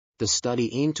The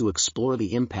study aimed to explore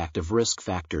the impact of risk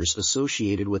factors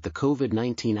associated with the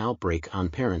COVID-19 outbreak on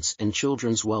parents and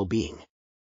children's well-being.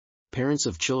 Parents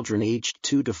of children aged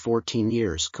 2 to 14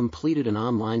 years completed an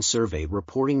online survey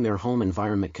reporting their home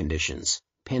environment conditions,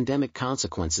 pandemic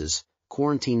consequences,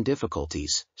 quarantine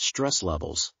difficulties, stress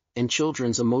levels, and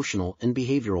children's emotional and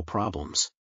behavioral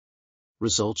problems.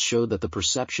 Results showed that the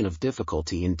perception of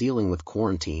difficulty in dealing with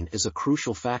quarantine is a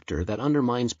crucial factor that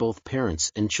undermines both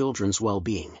parents' and children's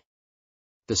well-being.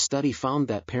 The study found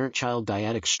that parent-child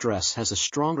dyadic stress has a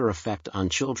stronger effect on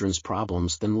children's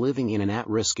problems than living in an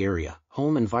at-risk area,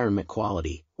 home environment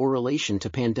quality, or relation to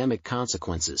pandemic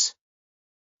consequences.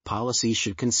 Policies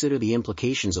should consider the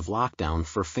implications of lockdown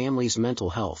for families' mental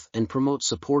health and promote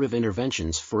supportive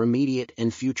interventions for immediate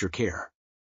and future care.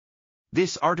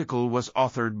 This article was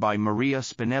authored by Maria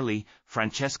Spinelli,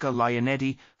 Francesca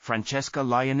Lionetti,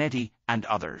 and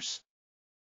others.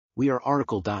 We are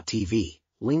RTCLTV,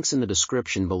 links in the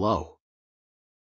description below.